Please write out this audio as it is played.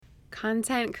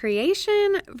Content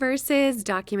creation versus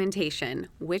documentation.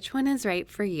 Which one is right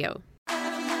for you?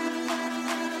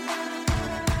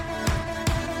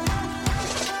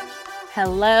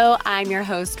 Hello, I'm your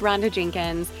host, Rhonda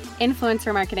Jenkins,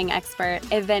 influencer marketing expert,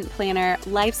 event planner,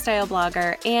 lifestyle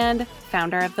blogger, and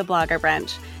founder of the Blogger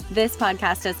Brunch. This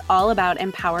podcast is all about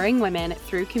empowering women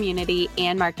through community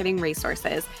and marketing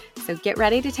resources. So get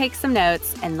ready to take some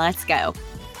notes and let's go.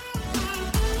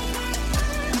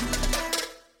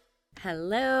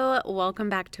 Hello, welcome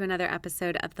back to another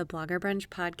episode of the Blogger Brunch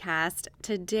podcast.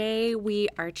 Today we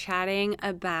are chatting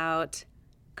about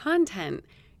content,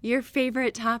 your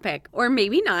favorite topic, or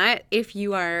maybe not if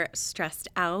you are stressed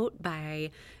out by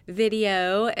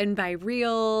video and by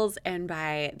reels and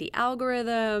by the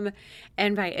algorithm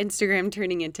and by Instagram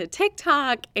turning into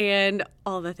TikTok and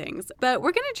all the things. But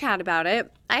we're going to chat about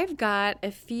it. I've got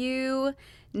a few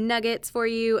nuggets for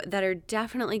you that are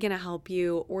definitely going to help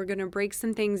you. We're going to break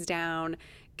some things down,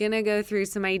 going to go through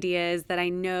some ideas that I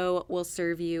know will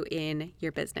serve you in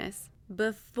your business.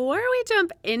 Before we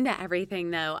jump into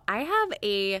everything though, I have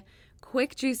a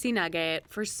quick juicy nugget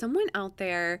for someone out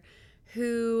there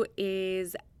who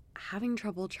is having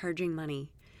trouble charging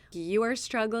money. You are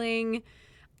struggling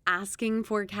asking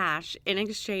for cash in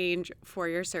exchange for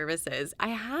your services. I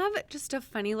have just a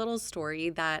funny little story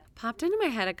that popped into my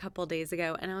head a couple days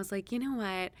ago, and I was like, you know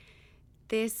what?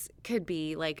 This could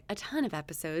be like a ton of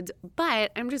episodes,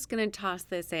 but I'm just going to toss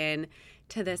this in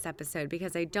to this episode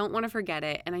because I don't want to forget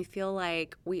it, and I feel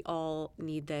like we all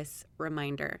need this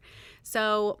reminder.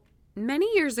 So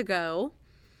many years ago,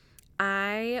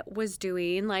 I was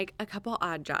doing like a couple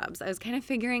odd jobs. I was kind of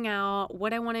figuring out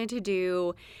what I wanted to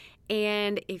do.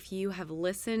 And if you have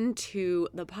listened to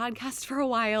the podcast for a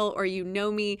while or you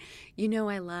know me, you know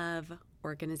I love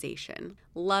organization.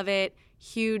 Love it.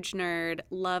 Huge nerd.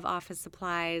 Love office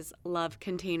supplies. Love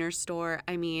Container Store.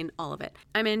 I mean, all of it.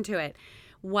 I'm into it.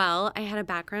 Well, I had a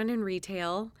background in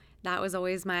retail. That was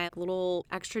always my little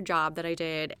extra job that I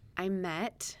did. I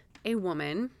met a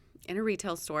woman in a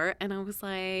retail store and I was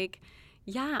like,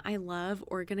 yeah, I love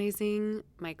organizing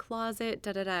my closet,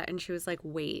 And she was like,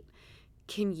 wait,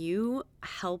 can you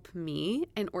help me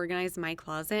and organize my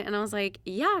closet? And I was like,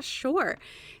 yeah, sure.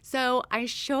 So I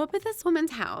show up at this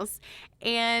woman's house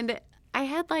and I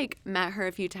had like met her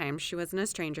a few times. She wasn't a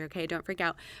stranger, okay? Don't freak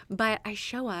out. But I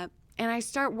show up and I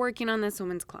start working on this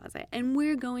woman's closet and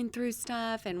we're going through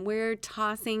stuff and we're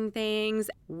tossing things.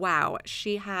 Wow,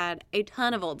 she had a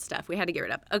ton of old stuff we had to get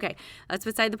rid of. Okay, that's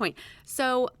beside the point.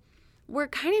 So we're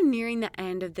kind of nearing the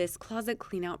end of this closet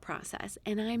clean out process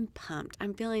and I'm pumped.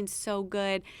 I'm feeling so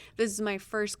good. This is my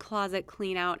first closet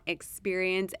clean out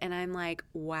experience and I'm like,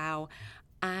 wow,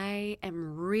 I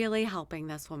am really helping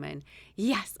this woman.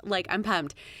 Yes, like I'm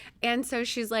pumped. And so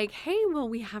she's like, hey, well,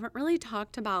 we haven't really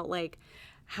talked about like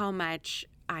how much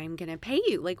I'm going to pay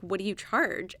you. Like, what do you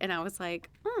charge? And I was like,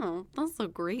 oh, that's a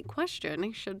great question.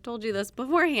 I should have told you this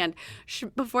beforehand,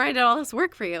 before I did all this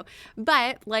work for you.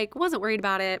 But like, wasn't worried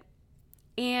about it.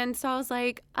 And so I was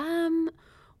like,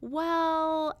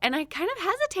 well, and I kind of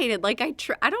hesitated. Like I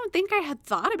don't think I had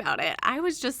thought about it. I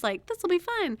was just like, this will be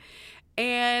fun.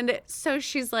 And so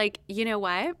she's like, you know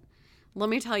what? Let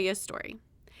me tell you a story.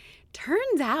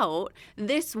 Turns out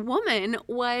this woman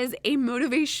was a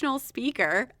motivational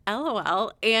speaker,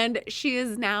 LOL, and she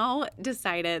has now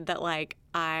decided that like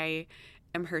I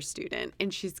am her student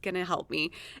and she's going to help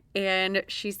me. And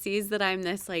she sees that I'm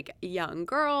this like young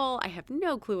girl. I have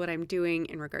no clue what I'm doing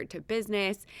in regard to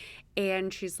business.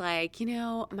 And she's like, you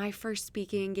know, my first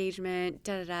speaking engagement,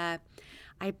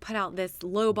 I put out this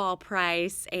lowball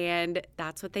price and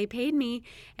that's what they paid me.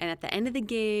 And at the end of the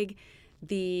gig,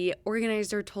 the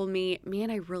organizer told me, man,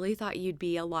 I really thought you'd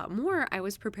be a lot more. I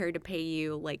was prepared to pay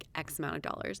you like X amount of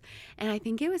dollars. And I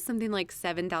think it was something like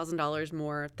 $7,000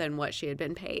 more than what she had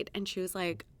been paid. And she was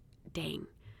like, dang,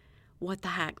 what the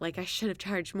heck? Like I should have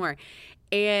charged more.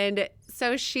 And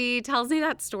so she tells me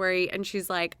that story and she's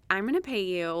like, I'm going to pay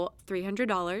you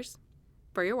 $300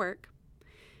 for your work.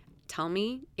 Tell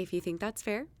me if you think that's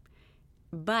fair.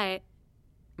 But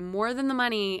more than the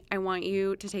money, I want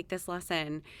you to take this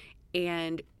lesson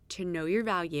and to know your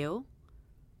value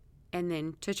and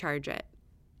then to charge it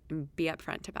and be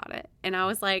upfront about it. And I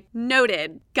was like,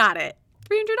 noted, got it,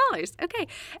 $300. Okay.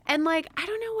 And like, I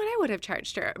don't know what I would have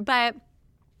charged her. But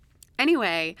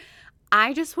anyway,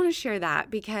 I just want to share that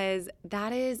because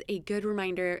that is a good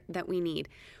reminder that we need.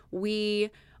 We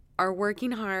are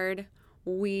working hard.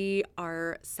 We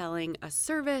are selling a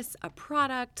service, a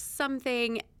product,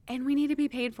 something, and we need to be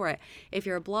paid for it. If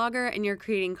you're a blogger and you're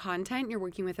creating content, you're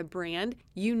working with a brand,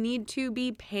 you need to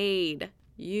be paid.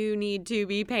 you need to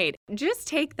be paid. Just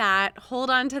take that, hold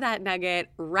on to that nugget,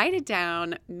 write it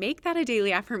down, make that a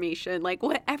daily affirmation, like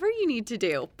whatever you need to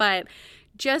do. But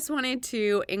just wanted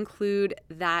to include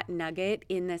that nugget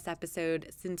in this episode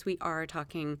since we are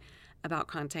talking about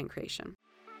content creation.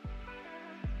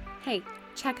 Hey,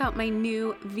 check out my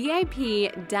new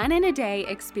VIP Done in a Day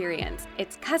experience.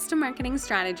 It's custom marketing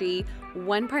strategy,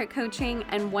 one part coaching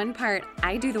and one part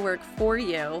I do the work for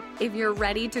you. If you're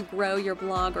ready to grow your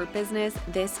blog or business,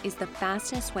 this is the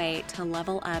fastest way to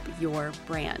level up your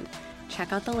brand.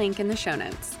 Check out the link in the show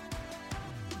notes.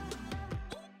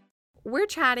 We're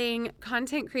chatting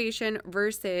content creation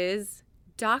versus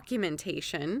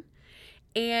documentation.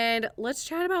 And let's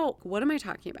chat about, what am I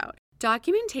talking about?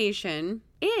 Documentation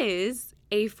is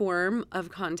a form of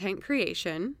content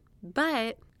creation,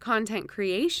 but content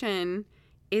creation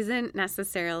isn't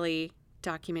necessarily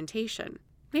documentation.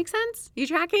 Make sense? You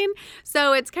tracking?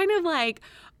 So it's kind of like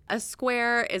a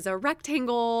square is a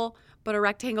rectangle, but a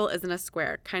rectangle isn't a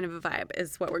square. Kind of a vibe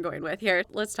is what we're going with here.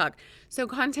 Let's talk. So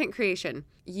content creation,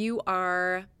 you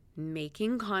are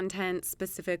making content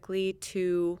specifically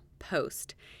to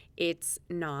post. It's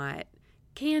not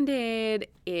candid.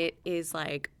 It is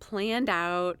like planned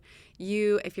out.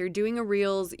 If you're doing a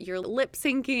reels, you're lip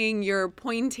syncing, you're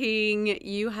pointing,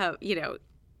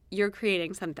 you're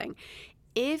creating something.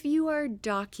 If you are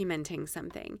documenting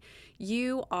something,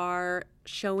 you are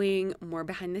showing more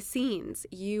behind the scenes.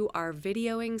 You are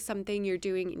videoing something you're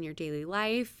doing in your daily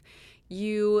life.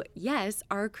 You, yes,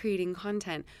 are creating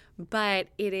content, but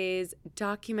it is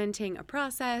documenting a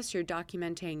process. You're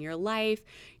documenting your life.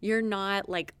 You're not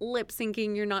like lip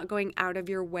syncing. You're not going out of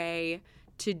your way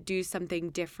to do something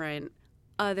different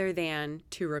other than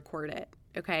to record it.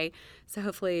 Okay. So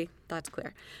hopefully that's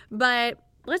clear. But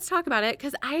let's talk about it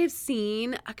because I have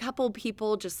seen a couple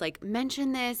people just like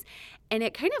mention this and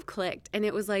it kind of clicked and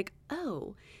it was like,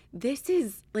 oh, this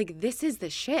is the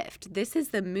shift. This is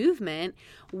the movement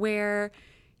where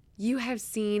you have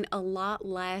seen a lot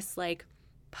less like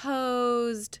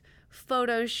posed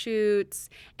photo shoots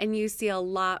and you see a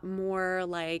lot more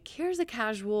like, here's a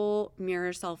casual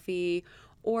mirror selfie.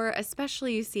 Or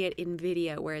especially you see it in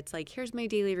video where it's like, here's my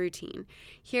daily routine.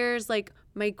 Here's like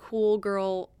my cool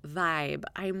girl vibe.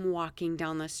 I'm walking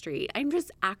down the street. I'm just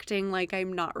acting like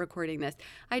I'm not recording this.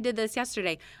 I did this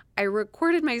yesterday. I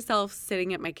recorded myself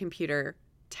sitting at my computer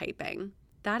typing.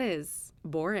 That is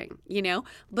boring,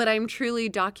 but I'm truly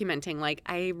documenting. Like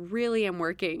I really am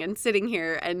working and sitting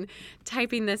here and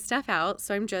typing this stuff out.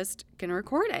 So I'm just going to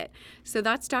record it. So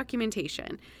that's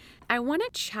documentation. I want to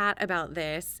chat about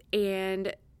this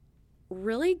and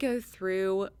really go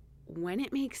through when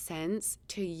it makes sense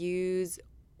to use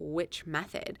which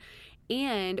method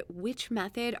and which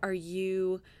method are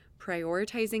you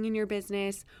prioritizing in your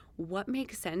business? What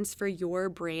makes sense for your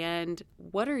brand?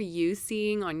 What are you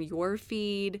seeing on your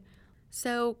feed?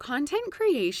 So content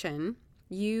creation,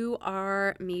 you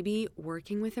are maybe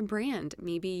working with a brand.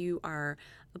 Maybe you are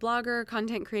a blogger,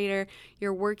 content creator,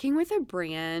 you're working with a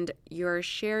brand, you're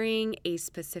sharing a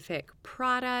specific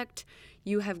product,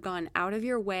 you have gone out of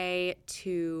your way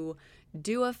to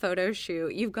do a photo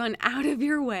shoot, you've gone out of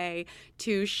your way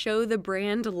to show the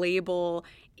brand label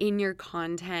in your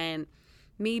content.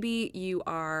 Maybe you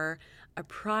are a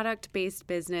product-based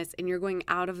business and you're going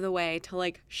out of the way to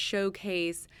like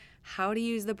showcase how to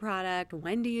use the product,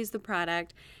 when to use the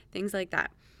product, things like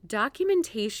that.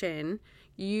 Documentation,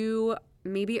 you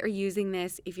maybe are using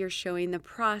this if you're showing the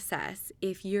process,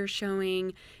 if you're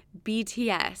showing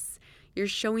BTS, you're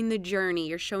showing the journey,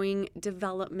 you're showing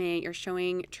development, you're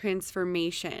showing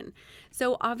transformation.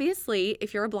 So obviously,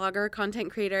 if you're a blogger,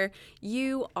 content creator,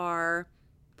 you are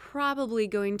probably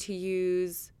going to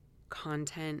use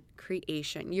content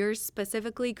creation. You're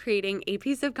specifically creating a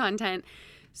piece of content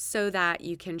so that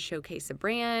you can showcase a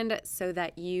brand, so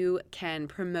that you can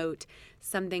promote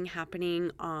something happening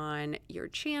on your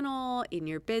channel, in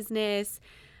your business,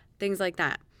 things like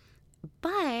that.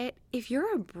 But if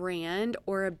you're a brand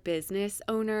or a business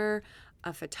owner,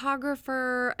 a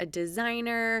photographer, a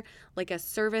designer, like a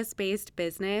service-based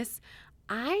business,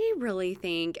 I really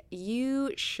think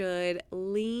you should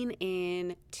lean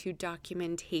in to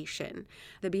documentation.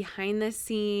 The behind the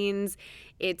scenes,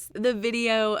 it's the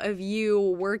video of you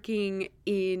working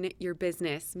in your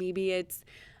business. Maybe it's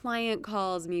client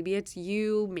calls, maybe it's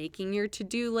you making your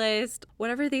to-do list,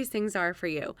 whatever these things are for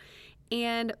you.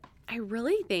 And I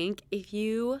really think if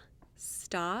you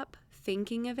stop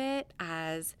thinking of it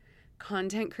as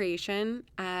content creation,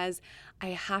 as I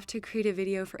have to create a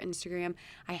video for Instagram,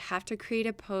 I have to create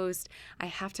a post, I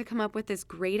have to come up with this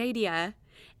great idea.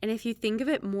 And if you think of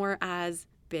it more as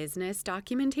business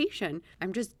documentation.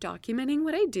 I'm just documenting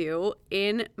what I do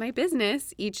in my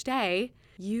business each day.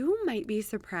 You might be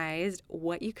surprised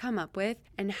what you come up with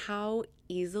and how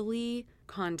easily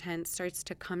content starts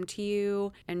to come to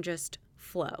you and just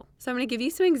flow. So I'm going to give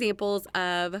you some examples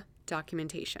of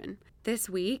documentation. This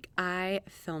week, I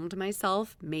filmed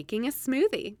myself making a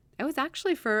smoothie. It was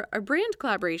actually for a brand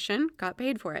collaboration, got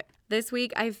paid for it. This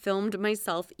week, I filmed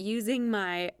myself using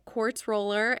my quartz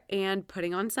roller and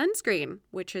putting on sunscreen,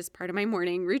 which is part of my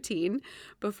morning routine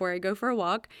before I go for a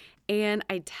walk. And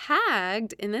I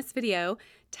tagged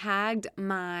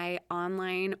my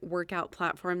online workout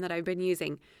platform that I've been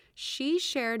using. She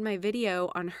shared my video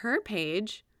on her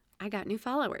page. I got new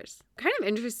followers. Kind of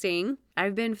interesting.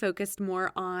 I've been focused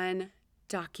more on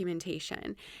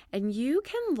documentation, and you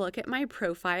can look at my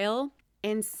profile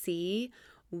and see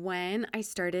when I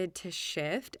started to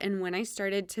shift and when I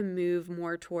started to move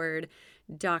more toward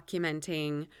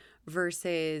documenting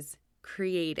versus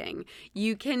creating.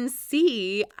 You can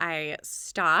see I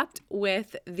stopped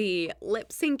with the lip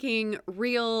syncing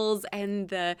reels and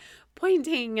the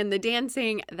pointing and the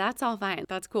dancing. That's all fine.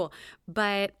 That's cool.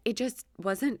 But it just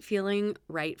wasn't feeling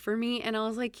right for me. And I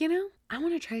was like, I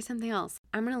want to try something else.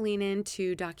 I'm going to lean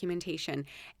into documentation.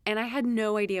 And I had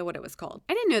no idea what it was called.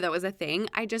 I didn't know that was a thing.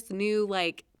 I just knew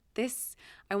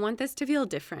I want this to feel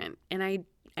different. And I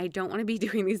don't want to be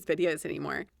doing these videos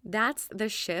anymore. That's the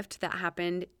shift that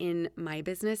happened in my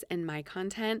business and my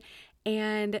content.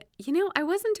 And, I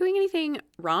wasn't doing anything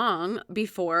wrong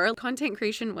before. Content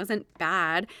creation wasn't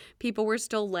bad. People were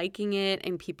still liking it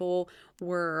and people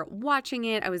were watching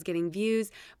it. I was getting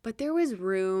views, but there was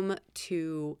room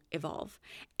to evolve.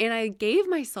 And I gave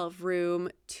myself room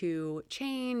to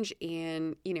change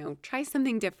and, try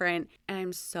something different. And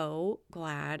I'm so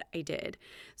glad I did.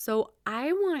 So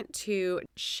I want to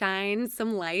shine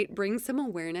some light, bring some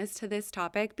awareness to this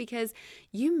topic, because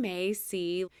you may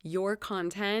see your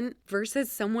content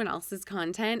versus someone else's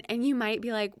content and you might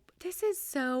be like, this is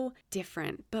so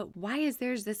different, but why is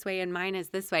theirs this way and mine is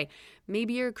this way?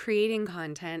 Maybe you're creating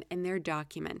content and they're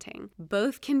documenting.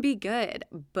 Both can be good.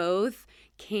 Both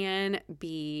can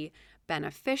be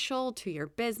beneficial to your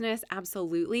business,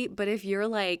 absolutely. But if you're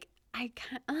like, I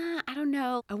don't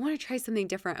know, I want to try something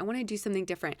different, I want to do something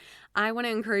different, I want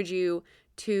to encourage you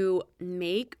to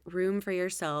make room for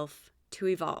yourself to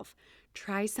evolve.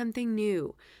 Try something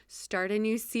new. Start a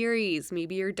new series.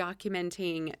 Maybe you're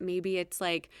documenting. Maybe it's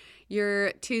like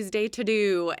your Tuesday to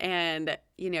do and,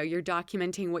 you're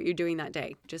documenting what you're doing that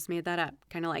day. Just made that up.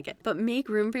 Kind of like it. But make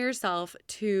room for yourself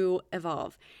to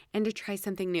evolve and to try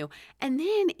something new. And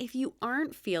then if you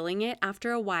aren't feeling it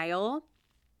after a while,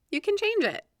 you can change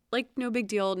it. Like no big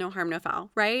deal, no harm, no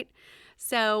foul, right?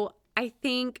 So I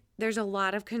think there's a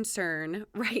lot of concern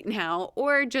right now,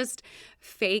 or just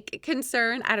fake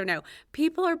concern. I don't know.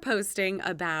 People are posting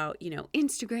about,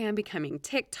 Instagram becoming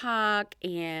TikTok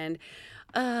and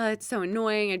it's so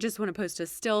annoying. I just want to post a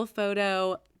still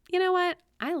photo. You know what?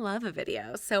 I love a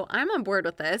video, so I'm on board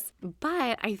with this.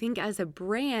 But I think as a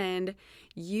brand,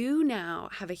 you now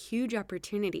have a huge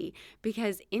opportunity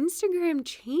because Instagram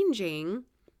changing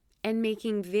and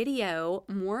making video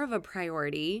more of a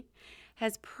priority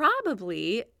has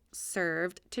probably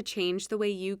served to change the way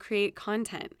you create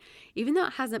content. Even though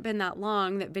it hasn't been that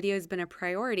long that video has been a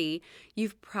priority,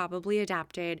 you've probably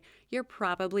adapted. You're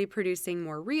probably producing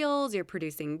more reels, you're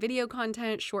producing video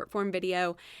content, short form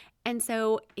video. And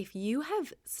so if you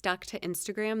have stuck to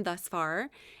Instagram thus far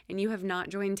and you have not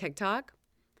joined TikTok,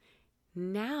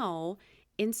 now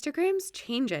Instagram's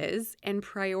changes and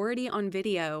priority on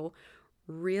video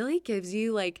really gives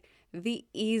you the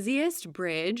easiest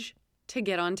bridge to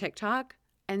get on TikTok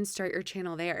and start your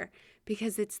channel there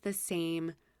because it's the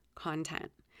same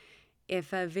content.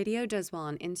 If a video does well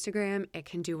on Instagram, it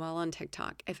can do well on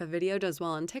TikTok. If a video does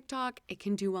well on TikTok, it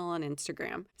can do well on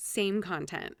Instagram. Same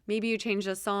content. Maybe you change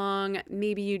a song,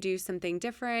 maybe you do something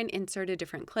different, insert a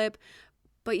different clip,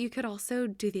 but you could also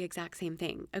do the exact same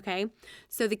thing, okay?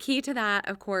 So the key to that,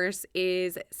 of course,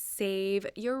 is save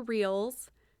your reels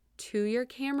to your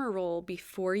camera roll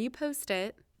before you post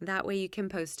it. That way you can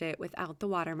post it without the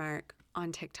watermark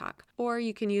on TikTok. Or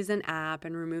you can use an app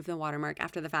and remove the watermark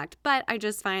after the fact. But I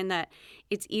just find that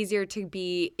it's easier to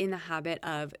be in the habit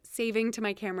of saving to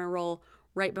my camera roll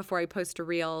right before I post to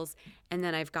Reels, and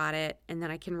then I've got it, and then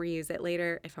I can reuse it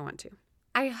later if I want to.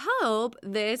 I hope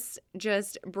this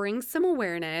just brings some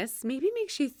awareness, maybe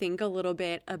makes you think a little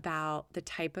bit about the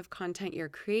type of content you're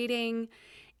creating.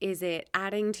 Is it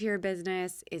adding to your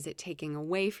business? Is it taking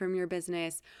away from your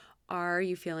business? Are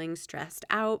you feeling stressed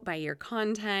out by your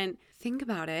content? Think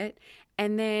about it.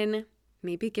 And then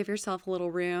maybe give yourself a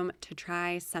little room to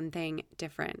try something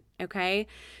different, okay?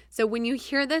 So when you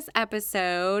hear this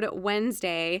episode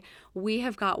Wednesday, we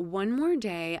have got one more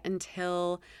day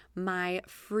until my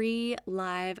free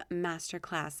live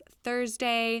masterclass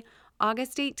Thursday,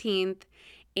 August 18th,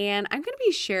 and I'm going to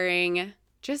be sharing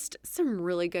just some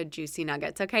really good juicy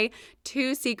nuggets, okay?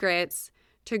 2 secrets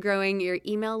to growing your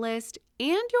email list and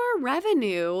your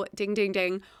revenue, ding, ding,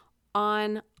 ding,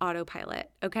 on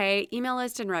autopilot, okay? Email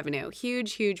list and revenue,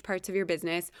 huge, huge parts of your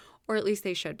business, or at least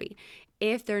they should be.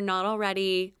 If they're not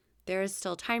already, there is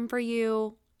still time for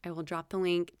you. I will drop the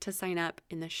link to sign up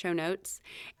in the show notes.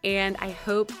 And I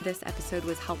hope this episode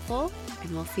was helpful,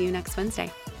 and we'll see you next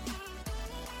Wednesday.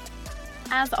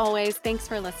 As always, thanks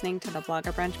for listening to the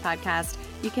Blogger Brunch podcast.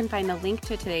 You can find the link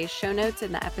to today's show notes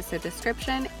in the episode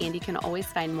description, and you can always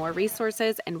find more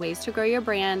resources and ways to grow your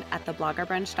brand at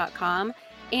thebloggerbrunch.com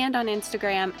and on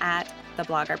Instagram at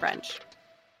thebloggerbrunch.